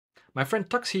My friend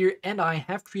Tux here, and I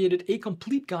have created a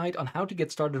complete guide on how to get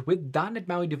started with .NET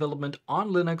MAUI development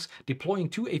on Linux, deploying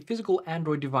to a physical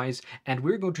Android device, and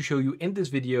we're going to show you in this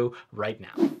video right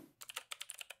now.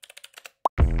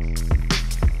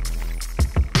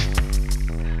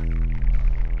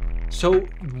 So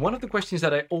one of the questions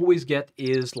that I always get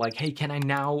is like, hey, can I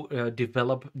now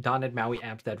develop .NET MAUI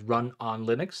apps that run on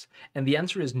Linux? And the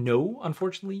answer is no,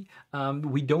 unfortunately.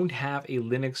 We don't have a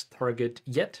Linux target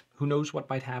yet. Who knows what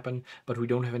might happen, but we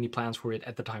don't have any plans for it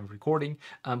at the time of recording.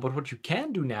 But what you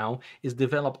can do now is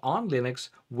develop on Linux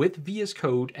with VS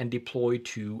Code and deploy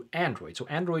to Android. So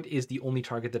Android is the only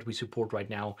target that we support right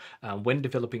now when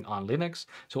developing on Linux.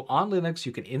 So on Linux,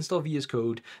 you can install VS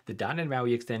Code, the .NET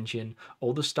MAUI extension,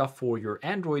 all the stuff for your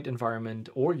Android environment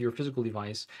or your physical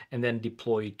device, and then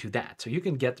deploy to that. So you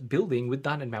can get building with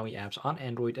 .NET MAUI apps on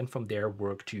Android, and from there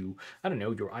work to, I don't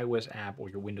know, your iOS app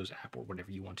or your Windows app or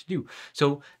whatever you want to do.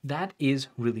 So that is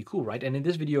really cool, right? And in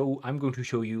this video, I'm going to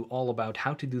show you all about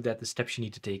how to do that, the steps you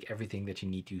need to take, everything that you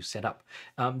need to set up.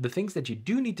 The things that you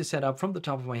do need to set up from the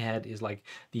top of my head is like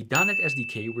the .NET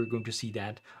SDK, we're going to see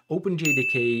that.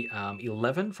 OpenJDK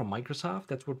 11 from Microsoft,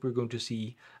 that's what we're going to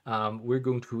see. We're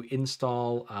going to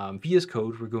install VS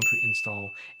Code, we're going to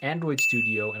install Android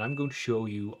Studio, and I'm going to show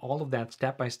you all of that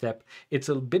step by step. It's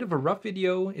a bit of a rough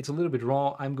video, it's a little bit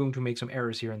raw. I'm going to make some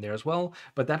errors here and there as well,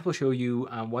 but that will show you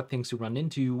what things to run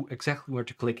into, exactly where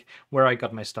to click, where I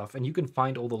got my stuff, and you can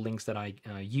find all the links that I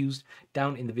used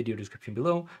down in the video description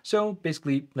below. So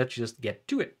basically, let's just get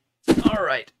to it. All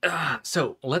right,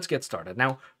 so let's get started.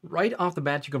 Now, right off the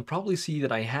bat, you can probably see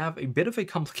that I have a bit of a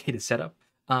complicated setup.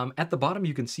 At the bottom,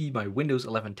 you can see my Windows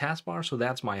 11 taskbar. So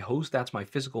that's my host, that's my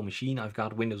physical machine. I've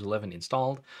got Windows 11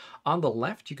 installed. On the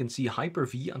left, you can see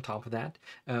Hyper-V on top of that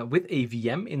with a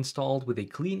VM installed with a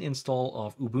clean install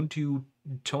of Ubuntu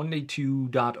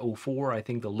 22.04, I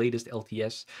think the latest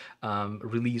LTS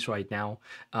release right now.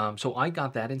 So I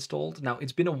got that installed. Now,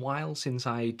 it's been a while since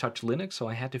I touched Linux, so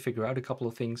I had to figure out a couple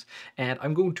of things. And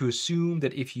I'm going to assume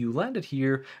that if you landed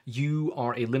here, you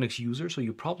are a Linux user, so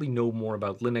you probably know more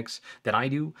about Linux than I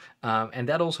do. And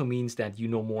that also means that you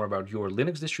know more about your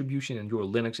Linux distribution and your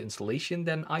Linux installation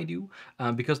than I do,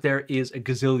 because there is a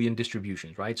gazillion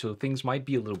distributions, right? So things might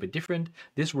be a little bit different.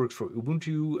 This works for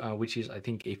Ubuntu, which is, I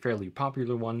think, a fairly popular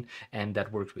one, and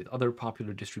that works with other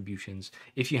popular distributions.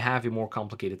 If you have a more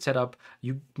complicated setup,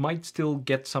 you might still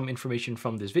get some information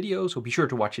from this video, so be sure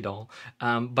to watch it all,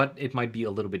 but it might be a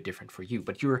little bit different for you.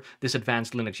 But you're this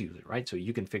advanced Linux user, right? So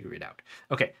you can figure it out.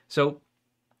 Okay, so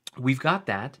we've got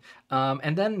that.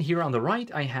 And then here on the right,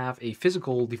 I have a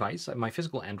physical device, my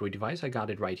physical Android device. I got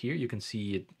it right here. You can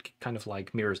see it kind of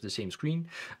like mirrors the same screen.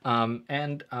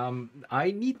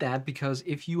 I need that because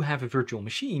if you have a virtual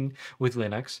machine with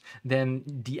Linux, then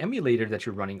the emulator that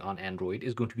you're running on Android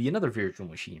is going to be another virtual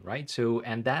machine, right? So,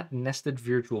 and that nested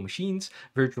virtual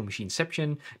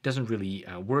machineception doesn't really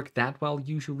work that well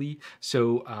usually.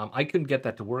 So I couldn't get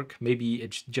that to work. Maybe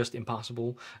it's just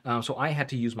impossible. So I had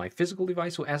to use my physical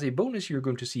device. So as a bonus, you're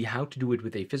going to see how to do it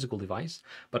with a physical device,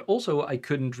 but also I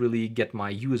couldn't really get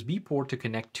my USB port to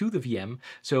connect to the VM.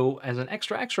 So as an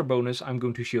extra bonus, I'm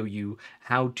going to show you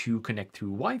how to connect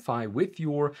through Wi-Fi with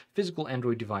your physical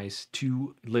Android device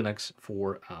to Linux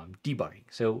for debugging.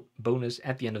 So bonus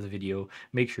at the end of the video,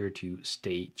 make sure to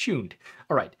stay tuned.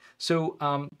 All right, so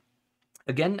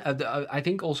again, I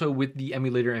think also with the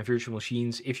emulator and virtual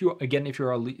machines, if you're a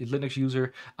Linux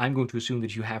user, I'm going to assume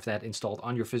that you have that installed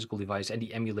on your physical device, and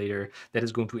the emulator that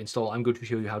is going to install, I'm going to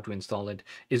show you how to install it,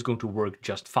 is going to work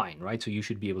just fine, right? So you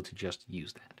should be able to just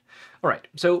use that. All right,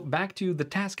 so back to the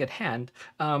task at hand.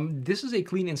 This is a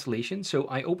clean installation. So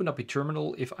I open up a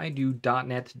terminal. If I do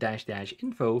 .NET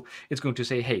 --info, it's going to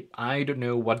say, hey, I don't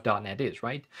know what .NET is,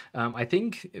 right? I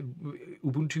think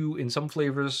Ubuntu in some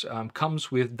flavors comes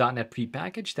with .NET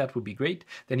prepackaged. That would be great.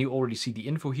 Then you already see the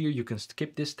info here. You can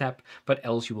skip this step, but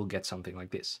else you will get something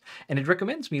like this. And it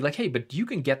recommends me like, hey, but you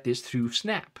can get this through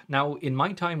Snap. Now, in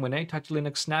my time when I touched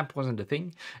Linux, Snap wasn't a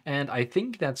thing. And I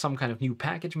think that's some kind of new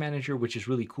package manager, which is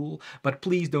really cool, but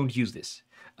please don't use this.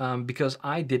 Because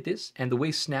I did this, and the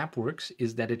way Snap works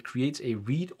is that it creates a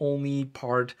read-only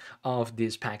part of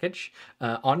this package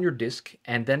on your disk,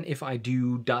 and then if I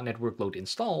do .NET Workload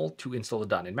install to install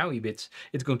the .NET MAUI bits,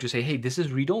 it's going to say, hey, this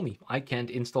is read-only. I can't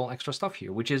install extra stuff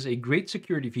here, which is a great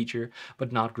security feature,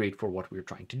 but not great for what we're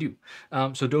trying to do.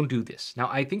 So don't do this. Now,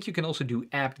 I think you can also do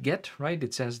apt-get, right?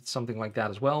 It says something like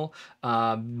that as well.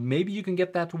 Maybe you can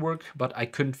get that to work, but I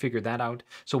couldn't figure that out.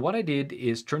 So what I did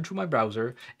is turn to my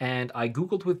browser, and I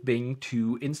Googled with Bing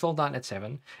to install .NET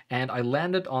 7, and I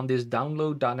landed on this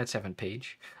download .NET 7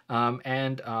 page.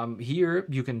 Here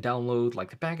you can download like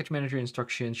the package manager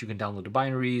instructions. You can download the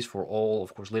binaries for all,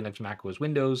 of course, Linux, Mac OS,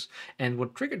 Windows. And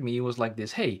what triggered me was like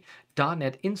this, hey,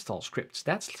 .NET install scripts.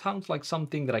 That sounds like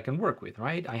something that I can work with,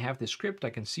 right? I have this script, I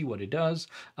can see what it does.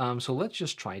 So let's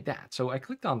just try that. So I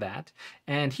clicked on that,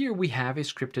 and here we have a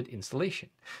scripted installation.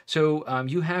 So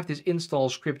you have this install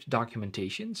script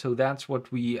documentation. So that's what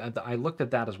I looked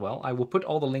at that as well. I will put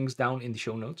all the links down in the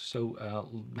show notes. So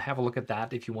have a look at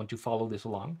that if you want to follow this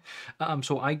along.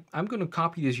 So I'm going to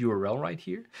copy this URL right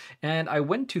here. And I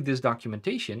went to this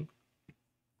documentation.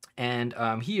 And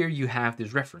here you have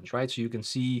this reference, right? So you can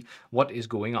see what is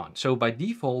going on. So by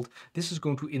default, this is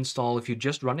going to install, if you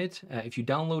just run it, if you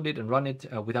download it and run it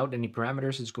without any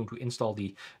parameters, it's going to install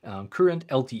the current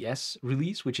LTS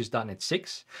release, which is .NET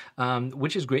 6,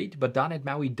 which is great, but .NET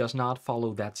MAUI does not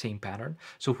follow that same pattern.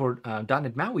 So for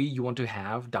 .NET MAUI, you want to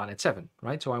have .NET 7,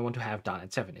 right? So I want to have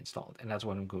 .NET 7 installed, and that's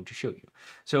what I'm going to show you.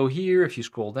 So here, if you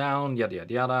scroll down, yada,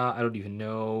 yada, yada, I don't even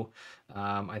know.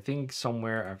 I think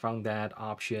somewhere I found that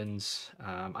options.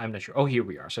 I'm not sure. Oh, here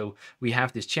we are. So we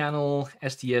have this channel,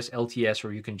 STS, LTS,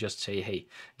 or you can just say, hey,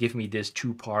 give me this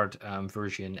two-part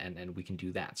version, and we can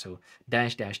do that. So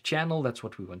 -- channel, that's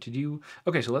what we want to do.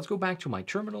 Okay, so let's go back to my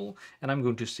terminal, and I'm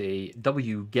going to say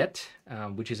wget,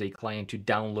 which is a client to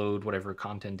download whatever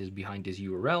content is behind this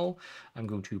URL. I'm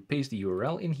going to paste the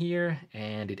URL in here,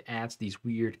 and it adds these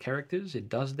weird characters. It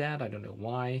does that. I don't know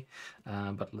why,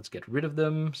 but let's get rid of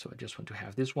them. So I just want to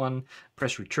have this one,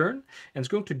 press return, and it's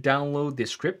going to download this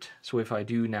script. So if I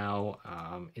do now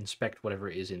inspect whatever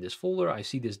is in this folder, I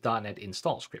see this .NET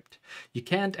install script. You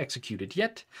can't execute it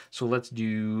yet, so let's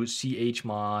do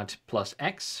chmod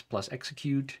 +x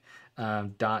execute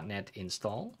 .NET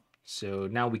install. So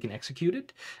now we can execute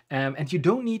it. And you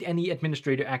don't need any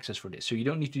administrator access for this. So you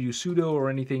don't need to do sudo or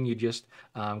anything. You just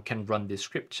can run this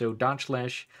script. So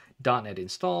 /.NET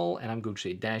install, and I'm going to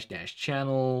say --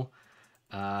 channel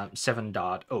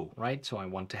 7.0, right? So I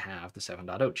want to have the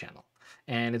 7.0 channel.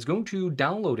 And it's going to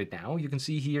download it now. You can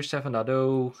see here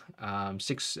 7.0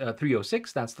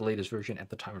 306, that's the latest version at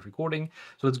the time of recording.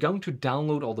 So it's going to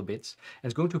download all the bits, and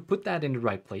it's going to put that in the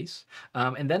right place.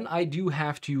 And then I do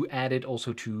have to add it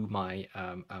also to my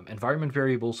environment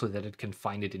variable so that it can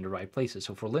find it in the right places.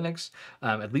 So for Linux,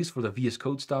 at least for the VS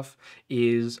Code stuff,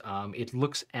 is it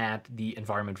looks at the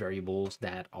environment variables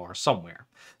that are somewhere.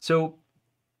 So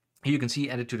you can see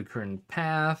added to the current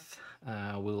path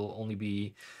will only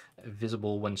be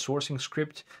visible when sourcing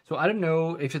script. So I don't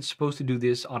know if it's supposed to do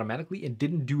this automatically. It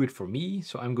didn't do it for me,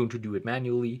 so I'm going to do it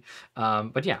manually.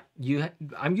 But yeah,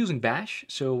 I'm using bash.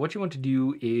 So what you want to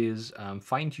do is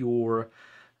find your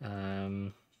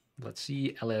let's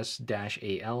see,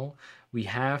 ls-al. We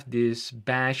have this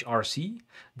bash rc.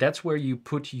 That's where you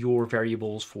put your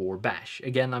variables for bash.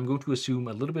 Again, I'm going to assume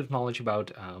a little bit of knowledge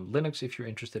about Linux if you're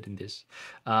interested in this.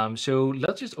 So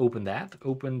let's just open that,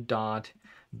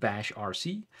 open.bash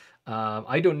rc.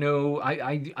 I don't know,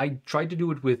 I tried to do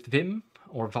it with Vim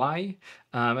or Vi,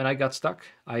 and I got stuck.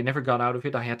 I never got out of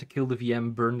it. I had to kill the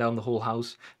VM, burn down the whole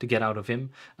house to get out of Vim.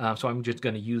 So I'm just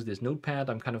going to use this notepad.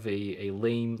 I'm kind of a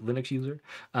lame Linux user.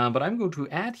 But I'm going to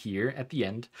add here at the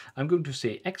end, I'm going to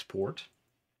say export.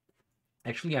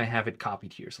 Actually, I have it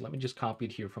copied here. So let me just copy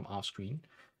it here from off screen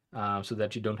so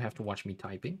that you don't have to watch me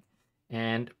typing.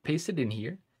 And paste it in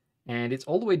here. And it's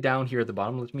all the way down here at the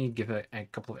bottom. Let me give a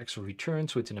couple of extra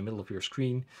returns so it's in the middle of your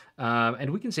screen.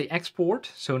 And we can say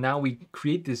export. So now we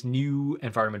create this new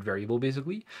environment variable,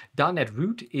 basically. .NET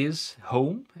root is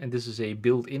home, and this is a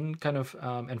built-in kind of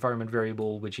environment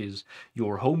variable, which is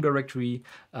your home directory,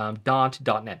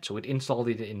 .NET. So it installed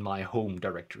it in my home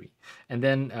directory. And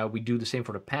then we do the same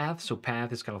for the path. So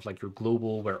path is kind of like your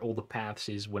global, where all the paths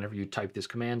is whenever you type this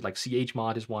command, like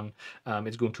chmod is one.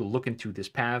 It's going to look into this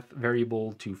path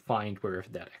variable to find where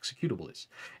that executable is.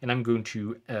 And I'm going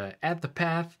to add the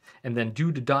path and then do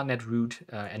the .NET root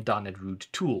and .NET root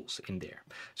tools in there.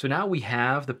 So now we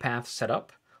have the path set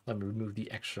up. Let me remove the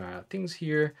extra things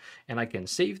here, and I can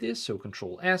save this. So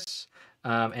Control S.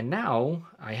 And now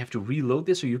I have to reload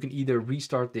this. So you can either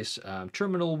restart this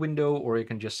terminal window, or you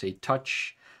can just say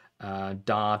touch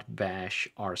 .bash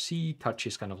rc. Touch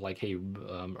is kind of like, hey,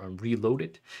 reload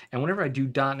it. And whenever I do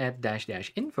 .NET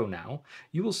 -- info now,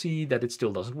 you will see that it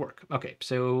still doesn't work. Okay,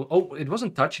 so, oh, it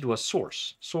wasn't touch, it was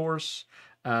source. Source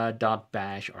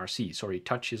 .bash rc. Sorry,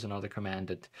 touch is another command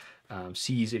that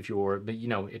sees if you're, but you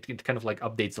know, it kind of like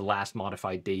updates the last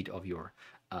modified date of your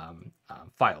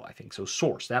file, I think. So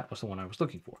source, that was the one I was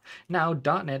looking for. Now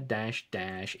 .NET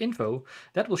dash info,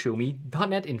 that will show me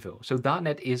 .NET info. So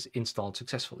 .NET is installed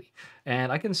successfully.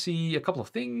 And I can see a couple of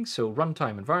things. So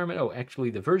runtime environment, oh, actually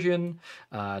the version,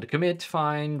 the commit,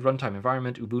 fine, runtime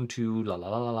environment, Ubuntu, la la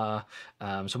la la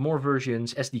la. Some more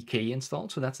versions, SDK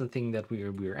installed. So that's the thing that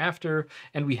we're after.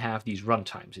 And we have these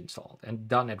runtimes installed. And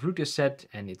 .NET root is set,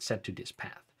 and it's set to this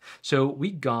path. So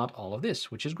we got all of this,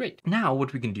 which is great. Now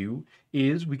what we can do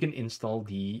is we can install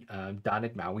the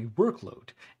 .NET MAUI workload.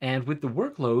 And with the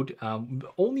workload,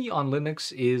 only on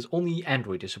Linux is only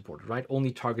Android is supported, right?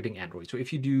 Only targeting Android. So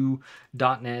if you do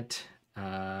 .NET,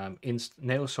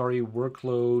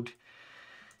 workload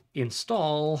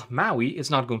install MAUI, it's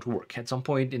not going to work. At some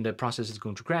point in the process, it's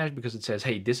going to crash because it says,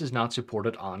 hey, this is not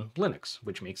supported on Linux,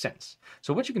 which makes sense.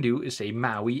 So what you can do is say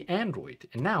MAUI Android,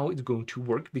 and now it's going to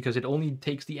work because it only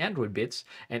takes the Android bits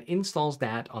and installs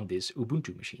that on this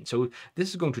Ubuntu machine. So this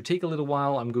is going to take a little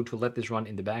while. I'm going to let this run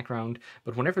in the background,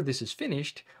 but whenever this is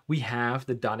finished, we have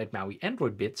the .NET MAUI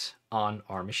Android bits on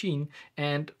our machine,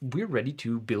 and we're ready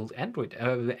to build Android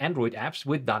apps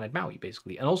with .NET MAUI,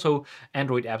 basically, and also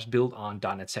Android apps built on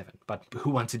 .NET 7. But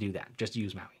who wants to do that? Just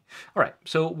use MAUI. All right,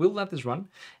 so we'll let this run.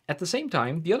 At the same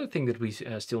time, the other thing that we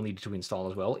still need to install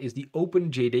as well is the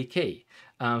OpenJDK.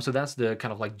 So that's the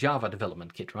kind of like Java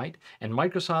development kit, right? And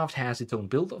Microsoft has its own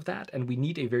build of that, and we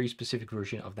need a very specific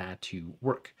version of that to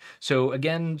work. So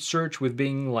again, search with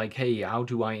Bing, like, hey, how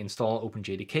do I install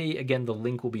OpenJDK? Again, the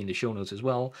link will be in the show notes as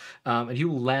well. And you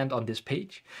will land on this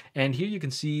page. And here you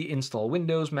can see install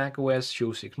Windows, Mac OS,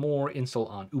 show 6 more, install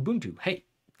on Ubuntu. Hey,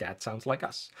 that sounds like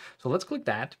us. So let's click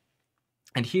that.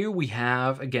 And here we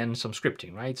have, again, some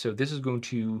scripting, right? So this is going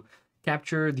to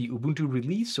capture the Ubuntu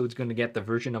release. So it's going to get the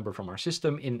version number from our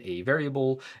system in a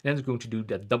variable. Then it's going to do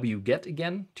that wget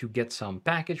again to get some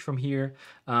package from here.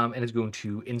 And it's going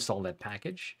to install that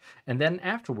package. And then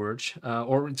afterwards,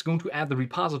 or it's going to add the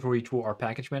repository to our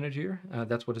package manager.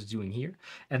 That's what it's doing here.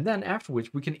 And then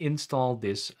afterwards, we can install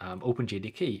this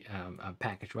OpenJDK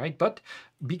package, right? But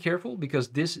be careful because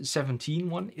this 17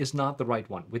 one is not the right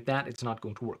one. With that, it's not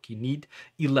going to work. You need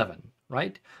 11.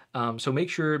 Right? So make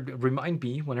sure, remind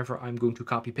me whenever I'm going to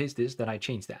copy paste this that I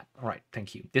change that. All right,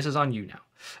 thank you. This is on you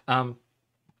now.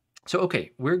 So, okay,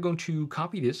 we're going to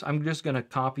copy this. I'm just going to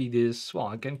copy this. Well,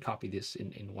 I can copy this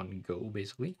in one go,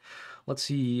 basically. Let's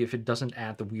see if it doesn't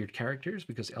add the weird characters,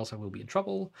 because else I will be in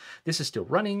trouble. This is still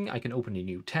running. I can open a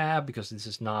new tab because this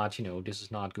is not, this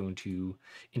is not going to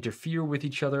interfere with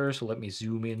each other. So let me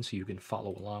zoom in so you can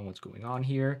follow along what's going on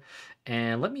here.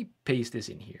 And let me paste this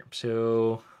in here.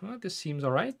 So well, this seems all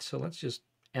right. So let's just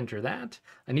enter that.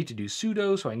 I need to do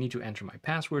sudo, so I need to enter my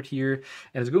password here,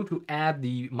 and it's going to add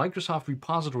the Microsoft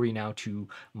repository now to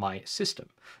my system.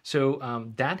 So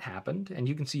that happened, and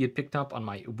you can see it picked up on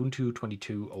my Ubuntu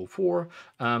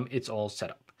 22.04. It's all set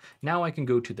up. Now I can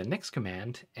go to the next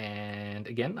command, and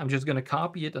again, I'm just going to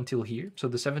copy it until here, so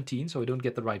the 17, so I don't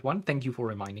get the right one. Thank you for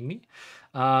reminding me.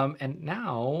 And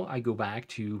now I go back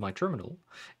to my terminal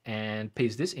and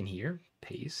paste this in here,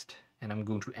 paste. And I'm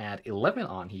going to add 11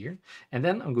 on here, and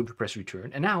then I'm going to press return,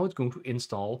 and now it's going to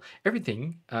install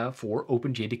everything for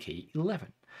OpenJDK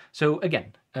 11. So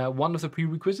again, one of the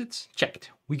prerequisites,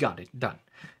 checked. We got it, done.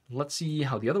 Let's see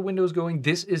how the other window is going.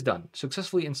 This is done.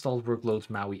 Successfully installed workloads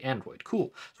MAUI Android.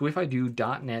 Cool. So if I do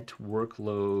 .NET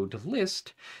workload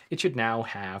list, it should now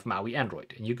have MAUI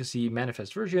Android. And you can see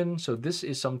manifest version. So this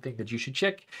is something that you should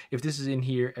check. If this is in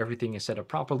here, everything is set up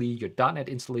properly. Your .NET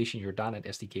installation, your .NET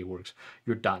SDK works.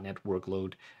 Your .NET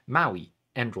workload MAUI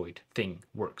Android thing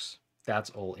works.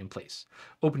 That's all in place.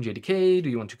 OpenJDK, do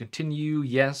you want to continue?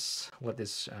 Yes. Let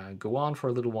this go on for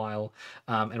a little while.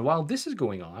 And while this is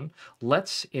going on,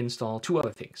 let's install two other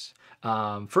things.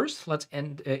 First, let's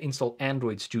install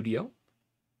Android Studio.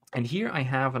 And here I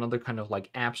have another kind of like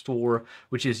app store,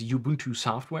 which is Ubuntu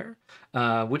software,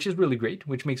 which is really great,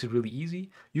 which makes it really easy.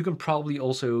 You can probably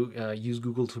also use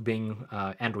Google to Bing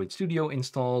Android Studio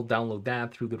install, download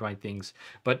that through the right things.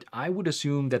 But I would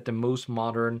assume that the most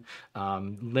modern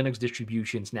Linux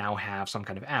distributions now have some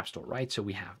kind of app store, right? So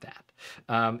we have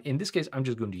that. In this case, I'm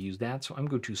just going to use that. So I'm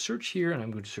going to search here, and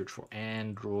I'm going to search for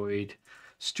Android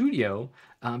Studio,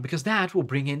 because that will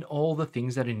bring in all the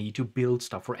things that I need to build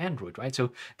stuff for Android, right?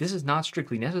 So this is not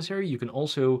strictly necessary. You can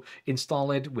also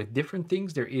install it with different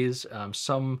things. There is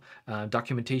some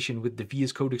documentation with the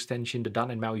VS Code extension, the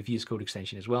 .NET MAUI VS Code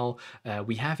extension as well.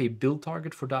 We have a build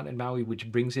target for .NET MAUI,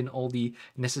 which brings in all the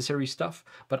necessary stuff.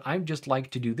 But I just like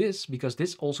to do this because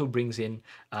this also brings in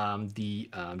the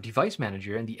device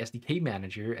manager and the SDK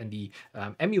manager and the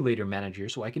emulator manager,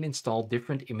 so I can install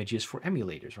different images for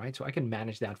emulators, right? So I can manage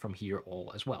manage that from here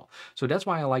all as well. So that's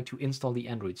why I like to install the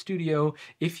Android Studio.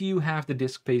 If you have the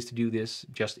disk space to do this,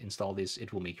 just install this.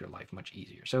 It will make your life much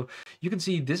easier. So you can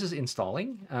see this is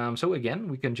installing. So again,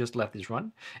 we can just let this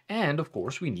run. And of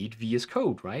course, we need VS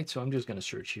Code, right? So I'm just going to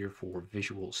search here for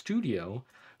Visual Studio.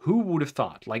 Who would have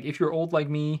thought? Like, if you're old like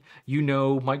me, you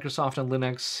know Microsoft and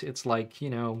Linux, it's like, you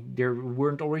know, they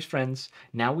weren't always friends.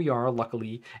 Now we are,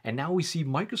 luckily. And now we see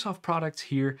Microsoft products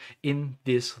here in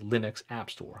this Linux App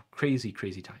Store. Crazy,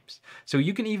 crazy times. So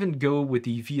you can even go with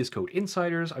the VS Code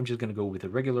Insiders. I'm just going to go with a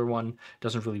regular one.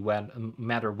 Doesn't really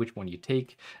matter which one you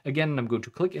take. Again, I'm going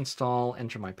to click install,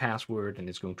 enter my password, and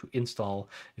it's going to install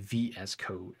VS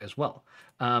Code as well.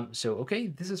 So, okay,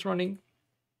 this is running.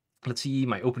 Let's see,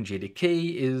 my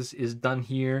OpenJDK is done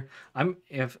here. I'm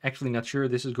actually not sure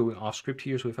this is going off script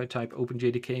here. So if I type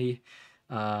OpenJDK,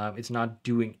 it's not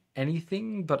doing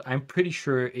anything, but I'm pretty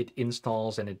sure it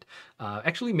installs and it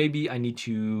actually maybe I need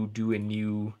to do a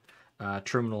new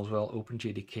terminal as well,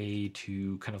 OpenJDK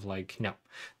to kind of like, no,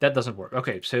 that doesn't work.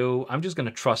 Okay, so I'm just going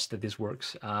to trust that this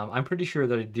works. I'm pretty sure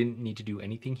that it didn't need to do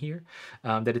anything here,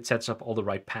 that it sets up all the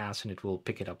right paths and it will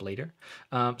pick it up later.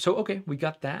 So, okay, we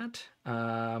got that.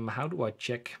 How do I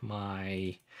check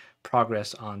my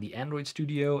progress on the Android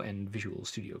Studio and Visual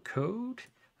Studio Code?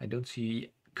 I don't see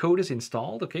code is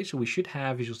installed. Okay, so we should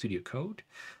have Visual Studio Code.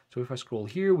 So if I scroll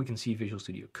here, we can see Visual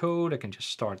Studio Code. I can just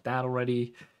start that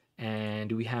already. And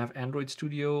do we have Android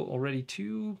Studio already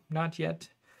too? Not yet.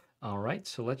 All right,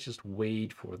 so let's just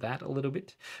wait for that a little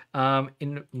bit.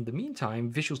 In the meantime,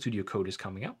 Visual Studio Code is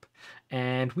coming up,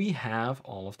 and we have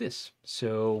all of this.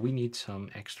 So we need some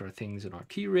extra things in our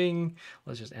keyring.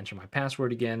 Let's just enter my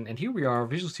password again, and here we are,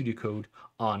 Visual Studio Code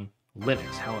on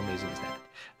Linux. How amazing is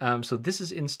that? So this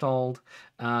is installed,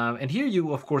 and here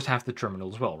you of course have the terminal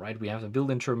as well, right? We have the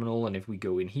built-in terminal, and if we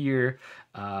go in here,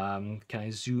 can I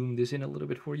zoom this in a little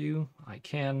bit for you? I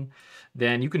can.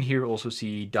 Then you can here also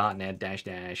see .NET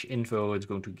 -- info. It's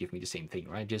going to give me the same thing,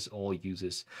 right? Just all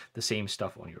uses the same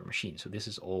stuff on your machine. So this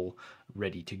is all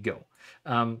ready to go.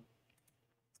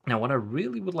 Now, what I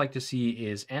really would like to see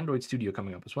is Android Studio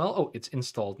coming up as well. Oh, it's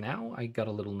installed now. I got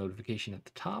a little notification at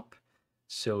the top.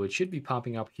 So it should be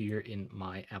popping up here in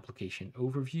my application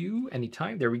overview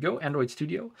anytime. There we go, Android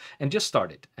Studio, and just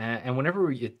start it. And whenever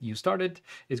you start it,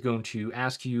 it's going to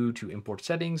ask you to import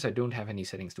settings. I don't have any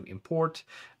settings to import.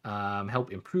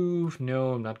 Help improve.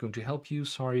 No, I'm not going to help you.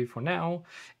 Sorry for now.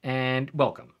 And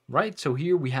welcome, right? So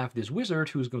here we have this wizard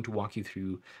who's going to walk you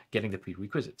through getting the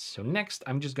prerequisites. So next,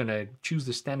 I'm just going to choose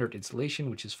the standard installation,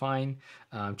 which is fine.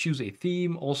 Choose a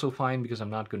theme, also fine, because I'm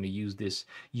not going to use this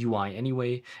UI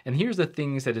anyway. And here's the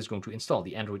things that is going to install: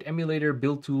 the Android emulator,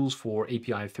 build tools for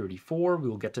API 34.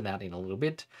 We'll get to that in a little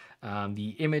bit.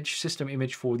 The image, system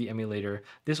image for the emulator.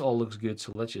 This all looks good,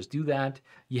 so let's just do that.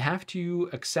 You have to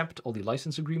accept all the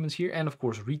license agreements here, and of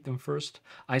course read them first.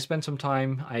 I spent some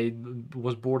time, I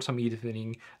was bored some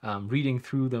evening reading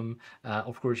through them.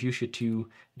 Of course you should too.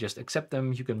 Just accept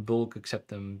them. You can bulk accept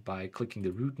them by clicking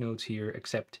the root nodes here,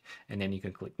 accept, and then you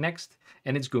can click next,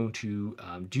 and it's going to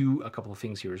do a couple of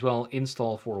things here as well.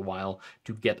 Install for a while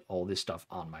to get all this stuff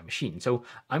on my machine. So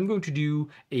I'm going to do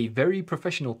a very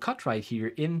professional cut right here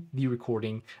in the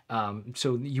recording,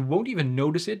 so you won't even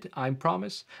notice it, I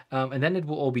promise, and then it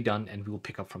will all be done and we'll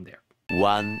pick up from there.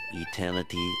 One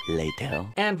eternity later.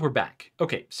 And we're back.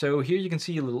 Okay, so here you can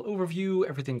see a little overview.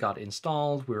 Everything got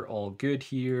installed. We're all good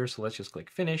here. So let's just click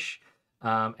finish.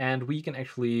 And we can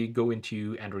actually go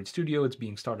into Android Studio. It's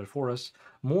being started for us.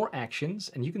 More actions,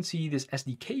 and you can see this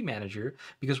SDK manager,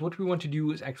 because what we want to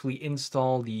do is actually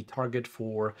install the target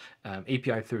for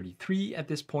API 33 at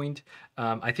this point.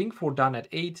 I think for .NET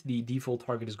 8, the default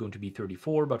target is going to be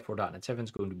 34, but for .NET 7, it's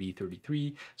going to be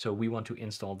 33. So we want to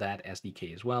install that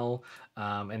SDK as well.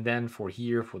 And then for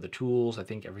here, for the tools, I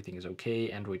think everything is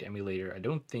okay. Android emulator, I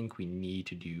don't think we need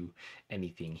to do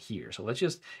anything here. So let's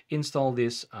just install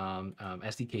this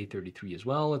SDK 33 as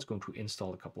well. It's going to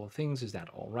install a couple of things. Is that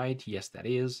all right? Yes, that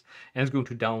is. And it's going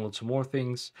to download some more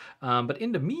things. But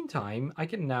in the meantime, I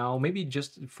can now maybe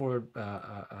just for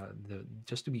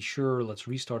just to be sure, let's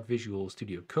restart Visual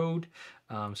Studio Code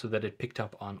so that it picked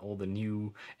up on all the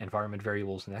new environment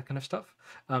variables and that kind of stuff.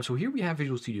 So here we have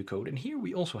Visual Studio Code, and here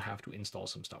we also have to install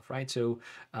some stuff, right? So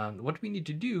what we need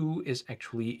to do is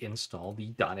actually install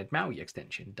the .NET MAUI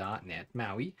extension, .NET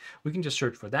MAUI. We can just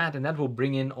search for that, and that will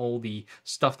bring in all the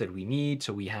stuff that we need.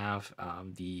 So we have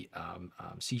the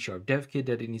C# dev kit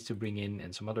that it needs to bring in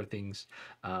and some other things.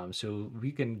 So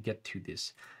we can get to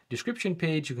this description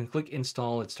page. You can click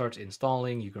install. It starts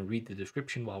installing. You can read the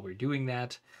description while we're doing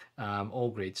that. All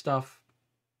great stuff.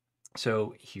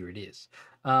 So here it is.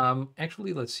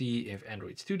 Actually, let's see if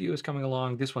Android Studio is coming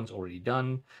along. This one's already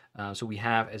done. So we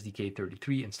have SDK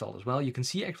 33 installed as well. You can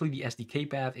see actually the SDK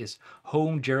path is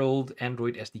home Gerald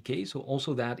Android SDK. So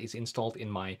also that is installed in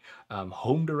my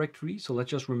home directory. So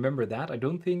let's just remember that. I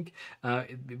don't think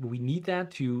we need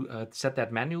that to set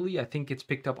that manually. I think it's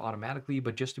picked up automatically,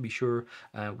 but just to be sure,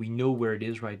 we know where it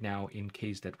is right now in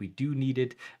case that we do need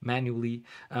it manually.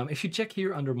 If you check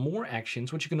here under more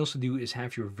actions, what you can also do is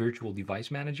have your virtual device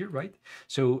manager, right?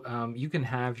 So you can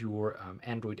have your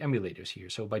Android emulators here.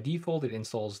 So by default, it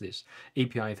installs this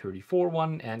API 34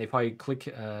 one. And if I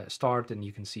click start, then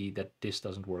you can see that this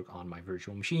doesn't work on my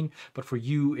virtual machine. But for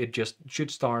you, it just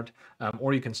should start,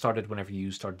 or you can start it whenever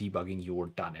you start debugging your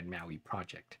 .NET MAUI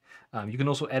project. You can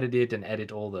also edit it and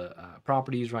edit all the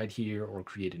properties right here, or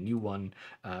create a new one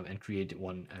and create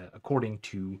one according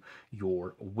to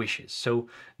your wishes. So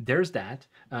there's that.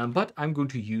 But I'm going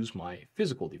to use my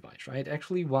physical device, right?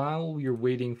 Actually, while we're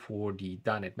waiting for the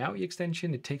 .NET MAUI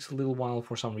extension, it takes a little while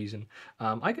for some reason.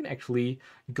 I can actually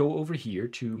go over here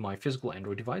to my physical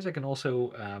Android device. I can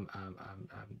also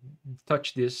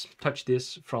touch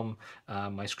this from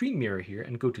my screen mirror here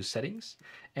and go to settings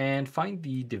and find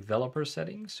the developer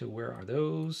settings. So where are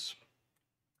those?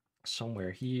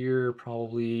 Somewhere here,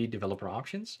 probably developer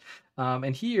options.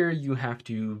 And here you have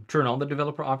to turn on the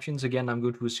developer options. Again, I'm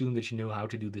going to assume that you know how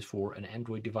to do this for an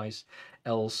Android device.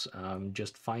 Else,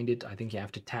 just find it. I think you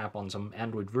have to tap on some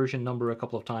Android version number a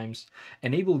couple of times.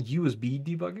 Enable USB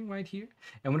debugging right here.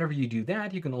 And whenever you do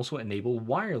that, you can also enable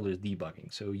wireless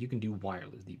debugging. So you can do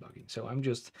wireless debugging. So I'm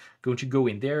just going to go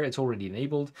in there. It's already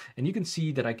enabled. And you can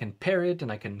see that I can pair it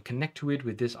and I can connect to it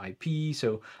with this IP.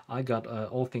 So I got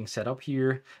all things set up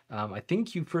here. I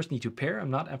think you first need to pair.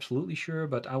 I'm not absolutely sure,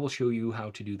 but I will show you how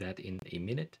to do that in a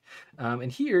minute.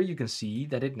 And here you can see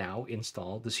that it now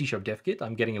installed the C# dev kit.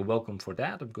 I'm getting a welcome for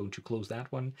that. I'm going to close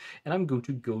that one, and I'm going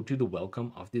to go to the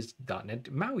welcome of this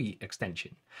 .NET MAUI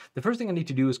extension. The first thing I need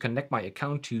to do is connect my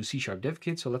account to C# dev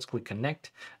kit. So let's click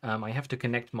connect. I have to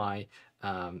connect my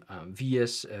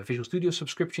VS Visual Studio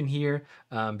subscription here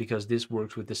because this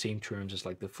works with the same terms as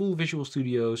like the full Visual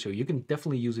Studio. So you can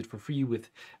definitely use it for free with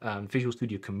Visual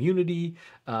Studio Community.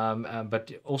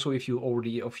 But also if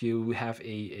you have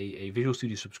a Visual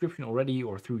Studio subscription already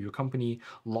or through your company,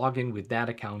 log in with that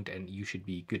account and you should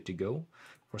be good to go.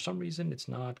 For some reason, it's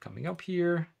not coming up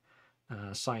here.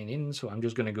 Sign in. So I'm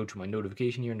just going to go to my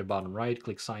notification here in the bottom right,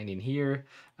 click sign in here,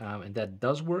 and that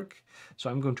does work. So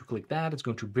I'm going to click that. It's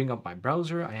going to bring up my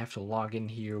browser. I have to log in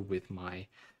here with my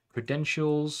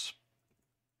credentials.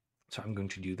 So I'm going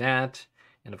to do that.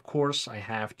 And of course, I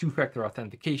have two-factor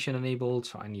authentication enabled.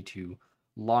 So I need to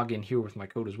log in here with my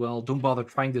code as well. Don't bother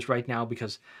trying this right now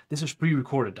because this is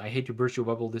pre-recorded. I hate to burst your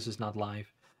bubble. This is not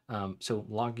live. So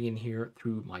log in here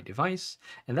through my device,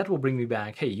 and that will bring me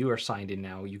back. Hey, you are signed in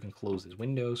now. You can close this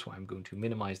window. So I'm going to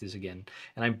minimize this again,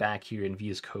 and I'm back here in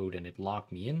VS Code, and it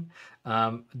logged me in.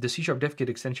 The C# dev kit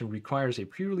extension requires a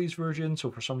pre-release version,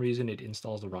 so for some reason it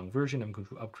installs the wrong version. I'm going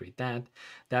to upgrade that.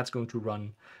 That's going to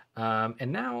run. And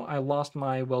now I lost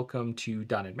my welcome to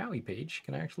 .NET MAUI page.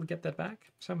 Can I actually get that back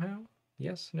somehow?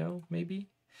 Yes, no, maybe.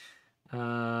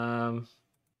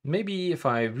 Maybe if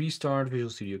I restart Visual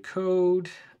Studio Code,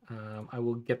 I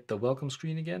will get the welcome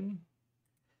screen again.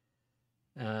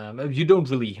 You don't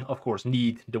really, of course,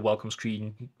 need the welcome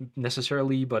screen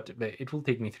necessarily, but it will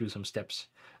take me through some steps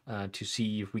to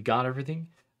see if we got everything.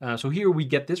 So here we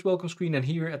get this welcome screen, and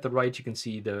here at the right you can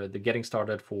see the getting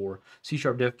started for C#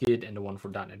 dev kit and the one for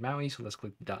 .NET MAUI. So let's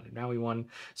click the .NET MAUI one.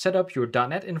 Set up your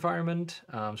 .NET environment.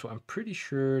 So I'm pretty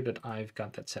sure that I've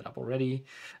got that set up already.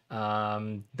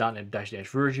 .NET --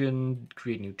 version,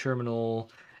 create new terminal.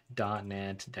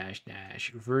 .NET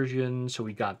 -- version. So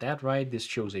we got that right. This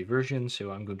shows a version,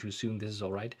 so I'm going to assume this is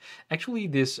all right. Actually,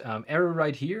 this error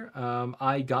right here,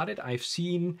 I got it. I've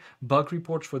seen bug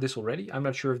reports for this already. I'm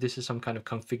not sure if this is some kind of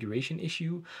configuration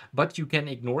issue, but you can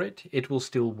ignore it. It will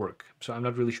still work. So I'm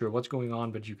not really sure what's going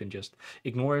on, but you can just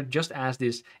ignore it, just as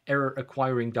this error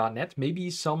acquiring .NET. Maybe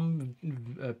some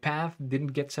path didn't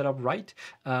get set up right,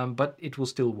 but it will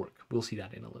still work. We'll see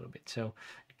that in a little bit. So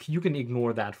you can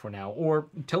ignore that for now, or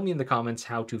tell me in the comments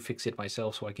how to fix it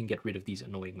myself so I can get rid of these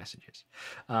annoying messages.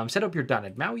 Set up your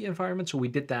 .NET MAUI environment, so we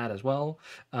did that as well.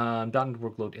 .NET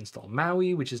Workload install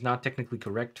MAUI, which is not technically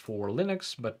correct for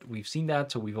Linux, but we've seen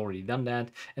that, so we've already done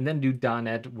that. And then do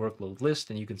 .NET Workload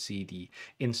list, and you can see the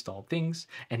installed things.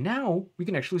 And now we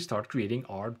can actually start creating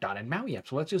our .NET MAUI app.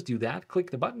 So let's just do that.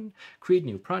 Click the button, create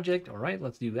new project. All right,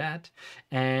 let's do that.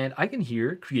 And I can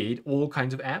here create all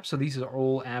kinds of apps. So these are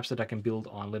all apps that I can build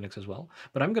on Linux as well,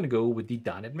 but I'm going to go with the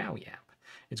 .NET MAUI app.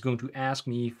 It's going to ask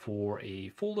me for a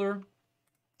folder.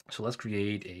 So let's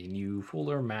create a new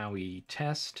folder, MAUI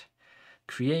test,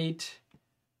 create,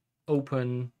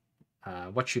 open.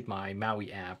 What should my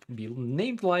MAUI app be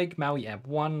named like? MAUI app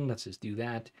 1. Let's just do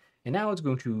that. And now it's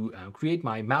going to create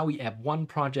my MAUI app 1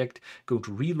 project, go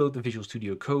to reload the Visual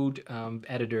Studio Code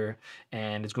editor,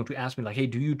 and it's going to ask me like, hey,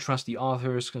 do you trust the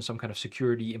authors? Some kind of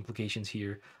security implications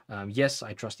here. Yes,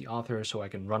 I trust the author, so I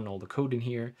can run all the code in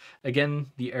here. Again,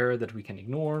 the error that we can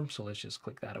ignore, so let's just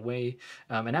click that away.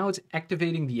 And now it's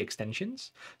activating the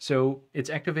extensions. So it's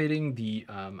activating the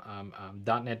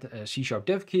 .NET C#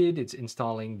 Dev Kit. It's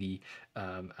installing the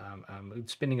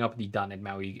spinning up the .NET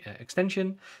MAUI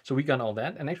extension. So we got all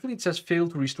that. And actually it says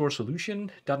failed to restore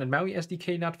solution. .NET MAUI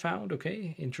SDK not found.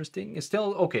 Okay, interesting. It's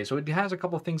still, okay, so it has a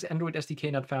couple of things. Android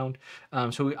SDK not found.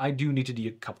 So I do need to do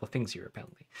a couple of things here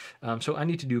apparently. So I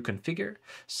need to do configure,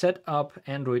 set up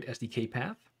Android SDK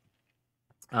path.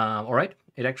 All right,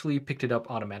 it actually picked it up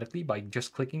automatically by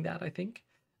just clicking that, I think.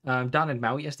 .NET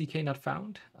MAUI SDK not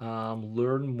found.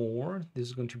 Learn more. This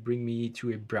is going to bring me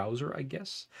to a browser, I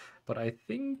guess. But I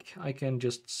think I can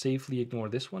just safely ignore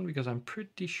this one because I'm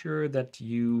pretty sure that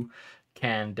you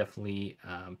can definitely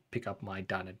pick up my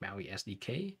 .NET MAUI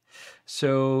SDK.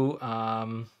 So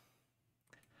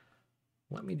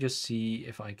let me just see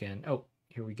if I can. Oh,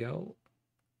 here we go.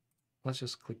 Let's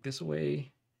just click this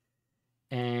away.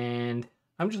 And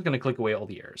I'm just going to click away all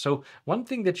the errors. So one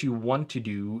thing that you want to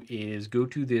do is go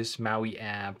to this MAUI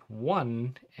app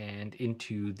 1 and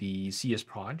into the CS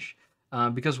proj.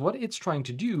 Because what it's trying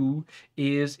to do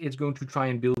is it's going to try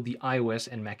and build the iOS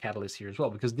and Mac Catalyst here as well,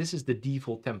 because this is the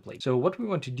default template. So what we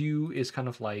want to do is kind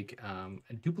of like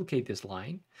duplicate this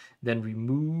line, then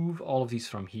remove all of these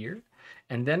from here,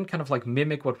 and then kind of like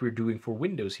mimic what we're doing for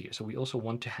Windows here. So we also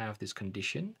want to have this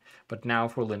condition, but now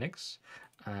for Linux,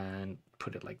 and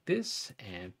put it like this,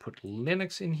 and put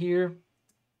Linux in here,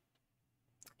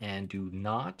 and do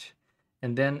not,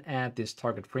 and then add this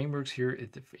target frameworks here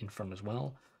in front as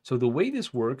well. So the way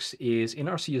this works is in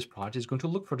our CS project, it's going to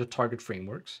look for the target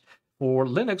frameworks. For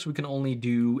Linux, we can only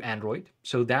do Android.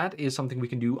 So that is something we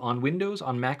can do on Windows,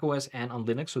 on macOS, and on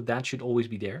Linux. So that should always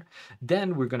be there.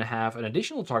 Then we're going to have an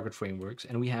additional target frameworks,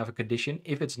 and we have a condition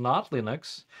if it's not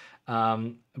Linux,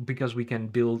 because we can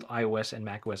build iOS and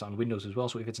macOS on Windows as well.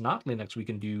 So if it's not Linux, we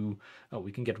can do,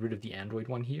 we can get rid of the Android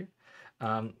one here.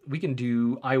 We can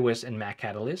do iOS and Mac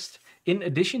Catalyst in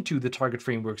addition to the target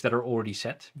frameworks that are already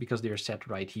set, because they're set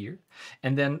right here.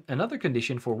 And then another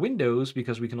condition for Windows,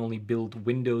 because we can only build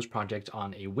Windows projects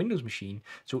on a Windows machine.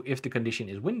 So if the condition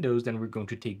is Windows, then we're going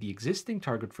to take the existing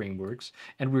target frameworks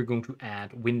and we're going to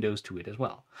add Windows to it as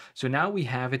well. So now we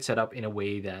have it set up in a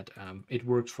way that it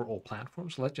works for all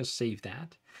platforms. So let's just save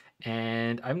that.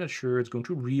 And I'm not sure, it's going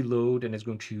to reload and it's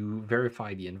going to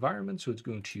verify the environment. So it's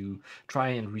going to try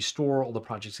and restore all the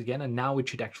projects again. And now it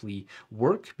should actually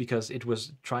work, because it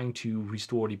was trying to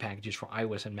restore the packages for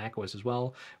iOS and macOS as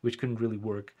well, which couldn't really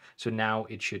work. So now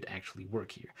it should actually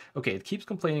work here. Okay, it keeps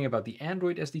complaining about the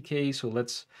Android SDK. So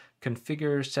let's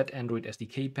configure set Android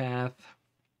SDK path.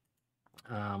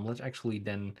 Let's actually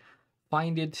then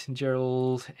find it,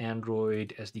 Gerald,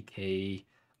 Android SDK,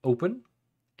 open.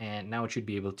 And now it should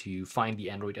be able to find the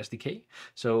Android SDK.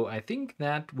 So I think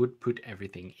that would put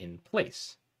everything in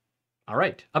place. All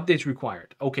right, updates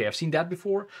required. Okay, I've seen that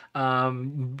before.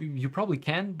 You probably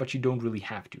can, but you don't really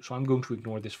have to. So I'm going to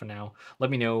ignore this for now. Let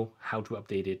me know how to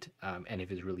update it and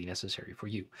if it's really necessary for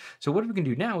you. So what we can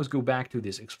do now is go back to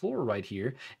this Explorer right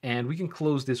here, and we can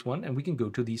close this one and we can go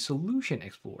to the Solution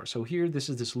Explorer. So here, this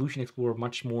is the Solution Explorer,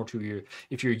 much more to your,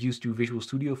 if you're used to Visual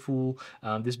Studio Full,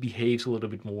 this behaves a little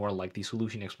bit more like the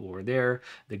Solution Explorer there.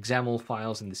 The XAML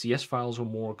files and the CS files are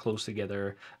more close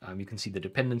together. You can see the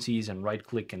dependencies and right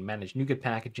click and manage NuGet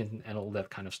package and all that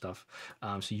kind of stuff.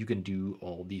 So you can do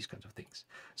all these kinds of things.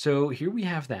 So here we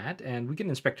have that, and we can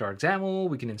inspect our XAML,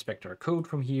 we can inspect our code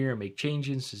from here, make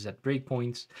changes, set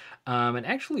breakpoints. And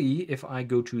actually, if I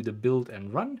go to the build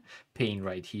and run pane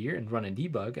right here and run and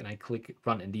debug, and I click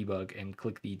run and debug and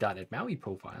click the .NET MAUI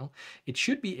profile, it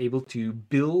should be able to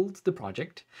build the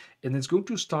project, and it's going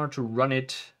to start to run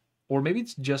it. Or maybe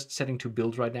it's just setting to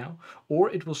build right now, or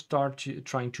it will start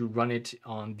trying to run it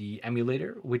on the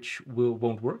emulator, which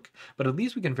won't work, but at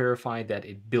least we can verify that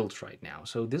it builds right now.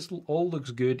 So this all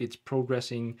looks good. It's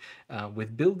progressing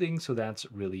with building, so that's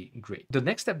really great. The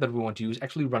next step that we want to do is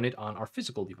actually run it on our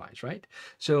physical device, right?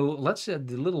 So let's, the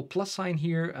little plus sign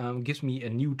here gives me a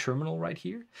new terminal right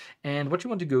here. And what you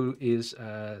want to go is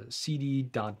cd ...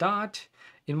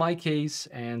 In my case,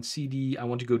 and cd, I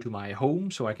want to go to my home,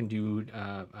 so I can do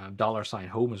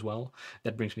 $home as well.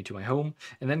 That brings me to my home,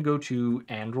 and then go to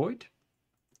Android.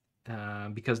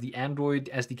 because the Android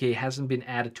SDK hasn't been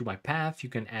added to my path, you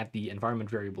can add the environment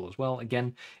variable as well.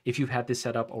 Again, if you've had this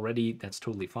set up already, that's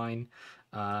totally fine.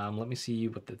 Let me see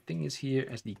what the thing is here,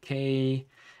 SDK,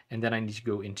 and then I need to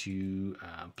go into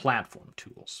platform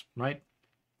tools, right?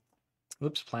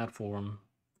 Oops, platform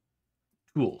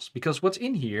tools, because what's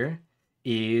in here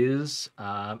is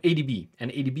ADB,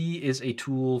 and ADB is a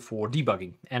tool for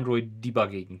debugging, Android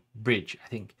debugging bridge, I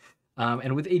think.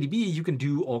 And with ADB, you can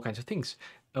do all kinds of things.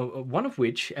 One of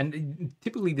which, and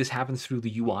typically this happens through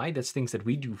the UI, that's things that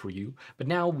we do for you, but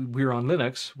now we're on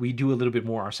Linux, we do a little bit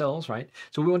more ourselves, right?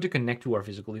 So we want to connect to our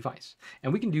physical device.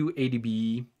 And we can do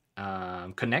ADB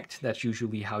connect, that's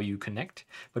usually how you connect,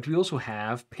 but we also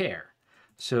have pair.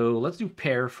 So let's do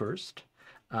pair first.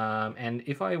 And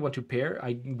if I want to pair,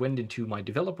 I went into my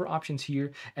developer options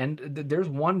here, and there's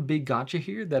one big gotcha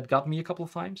here that got me a couple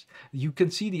of times. You can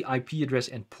see the IP address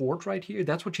and port right here.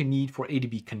 That's what you need for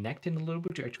ADB connect in a little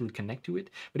bit to actually connect to it.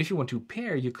 But if you want to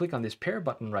pair, you click on this pair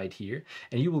button right here,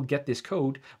 and you will get this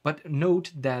code. But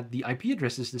note that the IP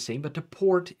address is the same, but the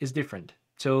port is different.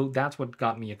 So that's what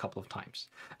got me a couple of times.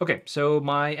 Okay, so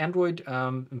my Android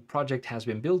project has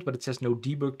been built, but it says no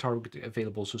debug target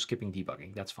available, so skipping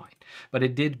debugging, that's fine. But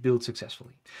it did build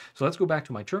successfully. So let's go back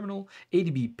to my terminal,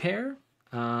 ADB pair,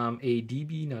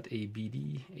 ADB, not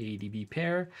ABD, ADB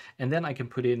pair, and then I can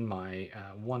put in my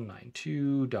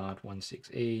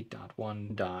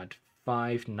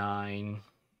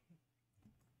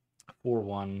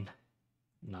 192.168.1.5941.981.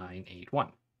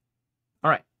 All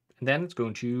right. And then it's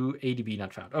going to ADB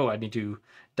not found. Oh, I need to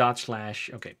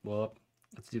 /. Okay, well,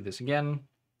 let's do this again.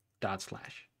 /.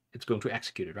 It's going to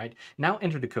execute it, right? Now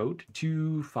enter the code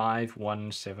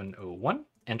 251701.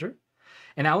 Enter.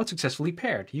 And now it's successfully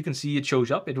paired. You can see it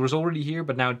shows up. It was already here,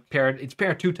 but now it's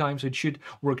paired 2 times, so it should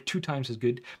work 2 times as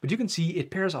good. But you can see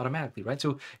it pairs automatically, right?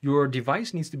 So your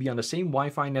device needs to be on the same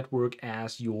Wi-Fi network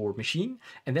as your machine,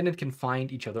 and then it can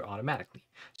find each other automatically.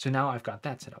 So now I've got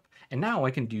that set up. And now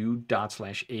I can do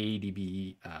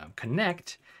 /ADB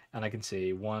connect, and I can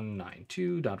say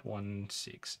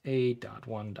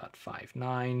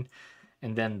 192.168.1.59,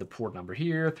 and then the port number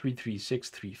here,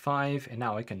 33635, and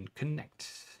now I can connect.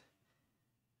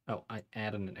 Oh, I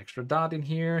added an extra dot in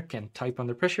here, can type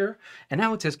under pressure, and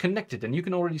now it says connected, and you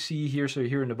can already see here, so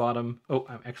here in the bottom, oh,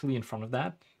 I'm actually in front of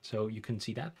that, so you can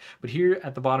see that. But here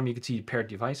at the bottom, you can see paired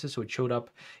devices, so it showed up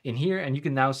in here, and you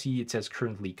can now see it says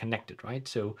currently connected, right?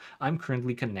 So I'm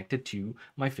currently connected to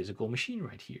my physical machine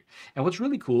right here. And what's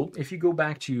really cool, if you go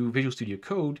back to Visual Studio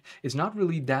Code, it's not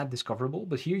really that discoverable,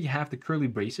 but here you have the curly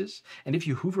braces, and if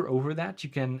you hover over that, you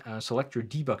can select your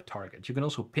debug target. You can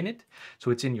also pin it,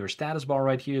 so it's in your status bar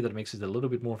right here. That makes it a little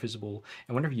bit more visible,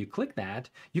 and whenever you click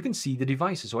that, you can see the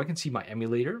devices. So I can see my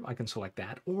emulator, I can select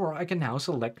that, or I can now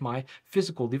select my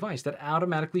physical device that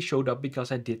automatically showed up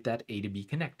because I did that ADB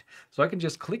connect. So I can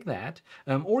just click that,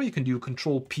 or you can do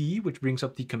Control P, which brings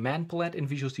up the command palette in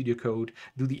Visual Studio Code,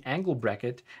 do the angle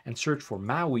bracket, and search for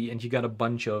MAUI, and you got a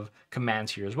bunch of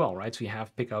commands here as well, right? So you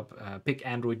have pick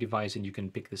Android device, and you can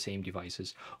pick the same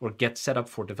devices, or get set up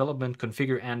for development,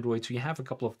 configure Android. So you have a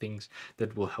couple of things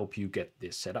that will help you get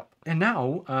this set up. And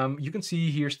now you can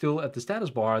see here still at the status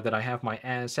bar that I have my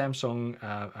Samsung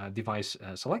device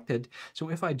selected. So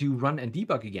if I do run and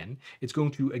debug again, it's going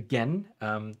to again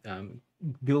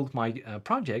build my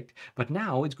project, but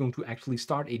now it's going to actually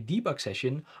start a debug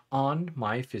session on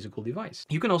my physical device.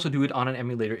 You can also do it on an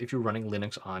emulator if you're running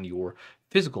Linux on your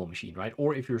physical machine, right?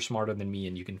 Or if you're smarter than me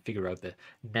and you can figure out the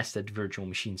nested virtual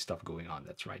machine stuff going on,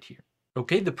 that's right here.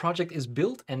 Okay, the project is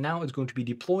built and now it's going to be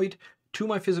deployed to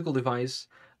my physical device.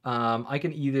 I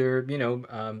can either,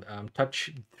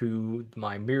 touch through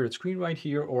my mirrored screen right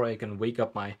here, or I can wake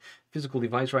up my physical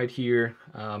device right here,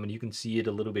 and you can see it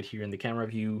a little bit here in the camera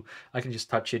view. I can just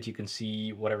touch it. You can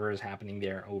see whatever is happening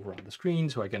there over on the screen,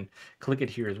 so I can click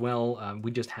it here as well. We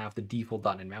just have the default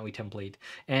 .NET MAUI template,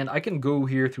 and I can go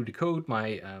here through the code,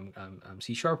 my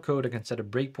C# code. I can set a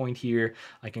breakpoint here.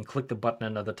 I can click the button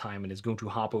another time, and it's going to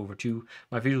hop over to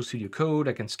my Visual Studio Code.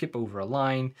 I can skip over a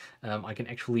line. I can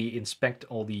actually inspect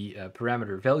all the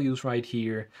parameter values right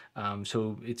here.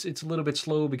 So it's a little bit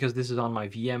slow because this is on my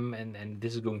VM, and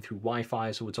this is going through Wi-Fi,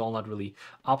 so it's all not really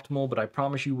optimal, but I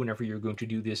promise you whenever you're going to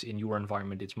do this in your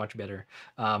environment, it's much better.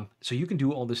 So you can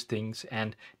do all these things,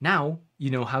 and now you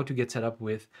know how to get set up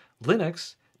with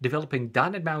Linux, developing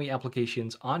 .NET MAUI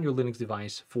applications on your Linux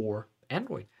device for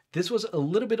Android. This was a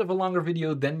little bit of a longer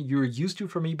video than you're used to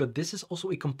from me, but this is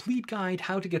also a complete guide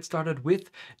how to get started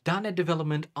with .NET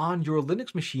development on your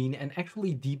Linux machine and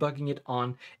actually debugging it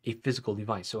on a physical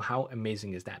device. So how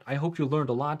amazing is that? I hope you learned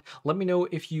a lot. Let me know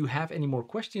if you have any more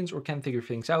questions or can figure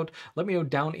things out. Let me know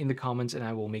down in the comments and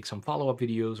I will make some follow-up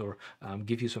videos or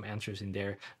give you some answers in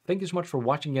there. Thank you so much for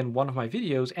watching again one of my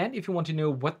videos. And if you want to know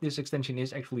what this extension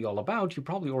is actually all about, you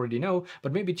probably already know,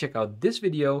 but maybe check out this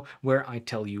video where I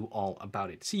tell you all about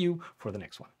it. See you for the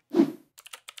next one.